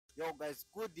Yo guys,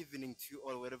 good evening to you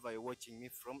all wherever you're watching me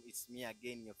from. It's me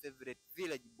again, your favorite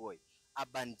village boy,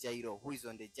 Aban Jairo, who is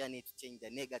on the journey to change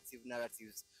the negative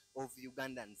narratives of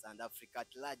Ugandans and Africa at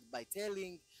large by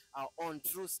telling our own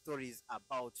true stories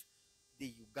about the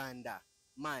Uganda.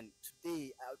 Man,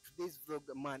 today's vlog,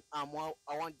 man, I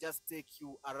want just take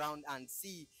you around and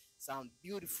see some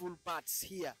beautiful parts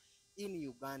here in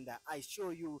Uganda. I show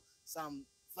you some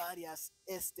various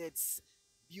estates,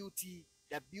 beauty,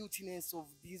 the beautiness of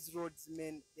these roads,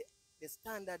 man, the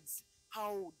standards,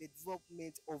 how the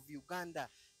development of Uganda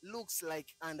looks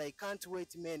like, and I can't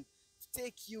wait, man, to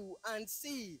take you and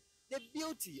see the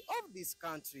beauty of this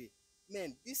country.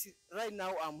 Man, this is right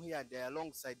now I'm here there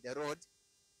alongside the road.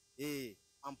 Hey,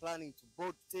 I'm planning to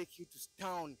both take you to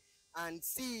town and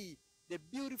see the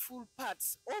beautiful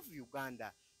parts of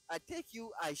Uganda.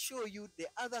 I show you the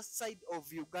other side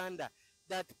of Uganda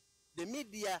that the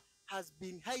media has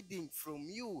been hiding from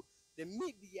you. The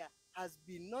media has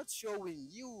been not showing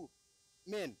you.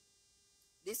 Man,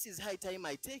 this is high time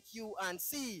I take you and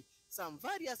see some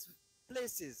various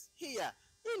places here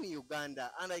in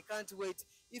Uganda. And I can't wait.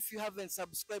 If you haven't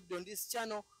subscribed on this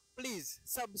channel, please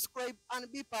subscribe and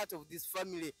be part of this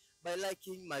family by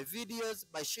liking my videos,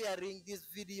 by sharing these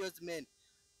videos, man,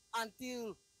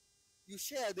 until you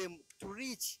share them to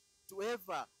reach to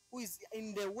whoever who is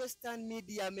in the Western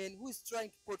media, man, who is trying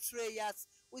to portray us,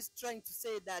 who is trying to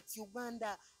say that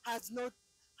Uganda has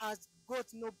got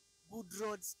no good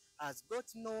roads, has got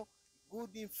no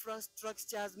good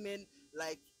infrastructures, man,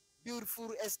 like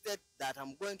beautiful estate that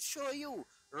I'm going to show you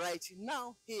right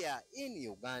now here in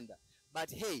Uganda. But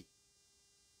hey,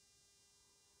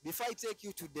 before I take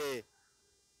you to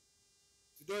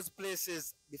those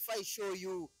places, before I show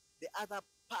you the other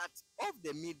part of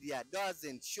the media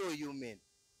doesn't show you, man,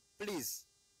 please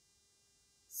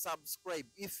subscribe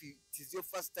if it is your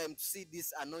first time to see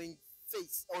this annoying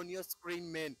face on your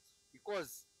screen, man,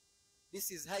 because this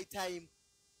is high time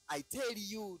I tell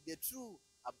you the truth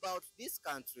about this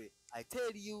country. I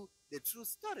tell you the true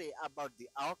story about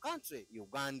our country,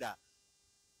 Uganda.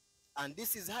 And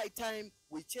this is high time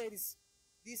we cherish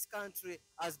this country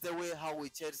as the way how we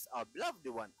cherish our beloved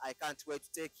one. I can't wait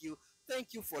to take you.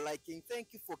 Thank you for liking. Thank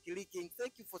you for clicking.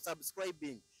 Thank you for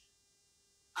subscribing.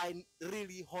 I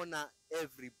really honor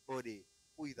everybody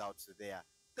who is out there.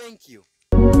 Thank you.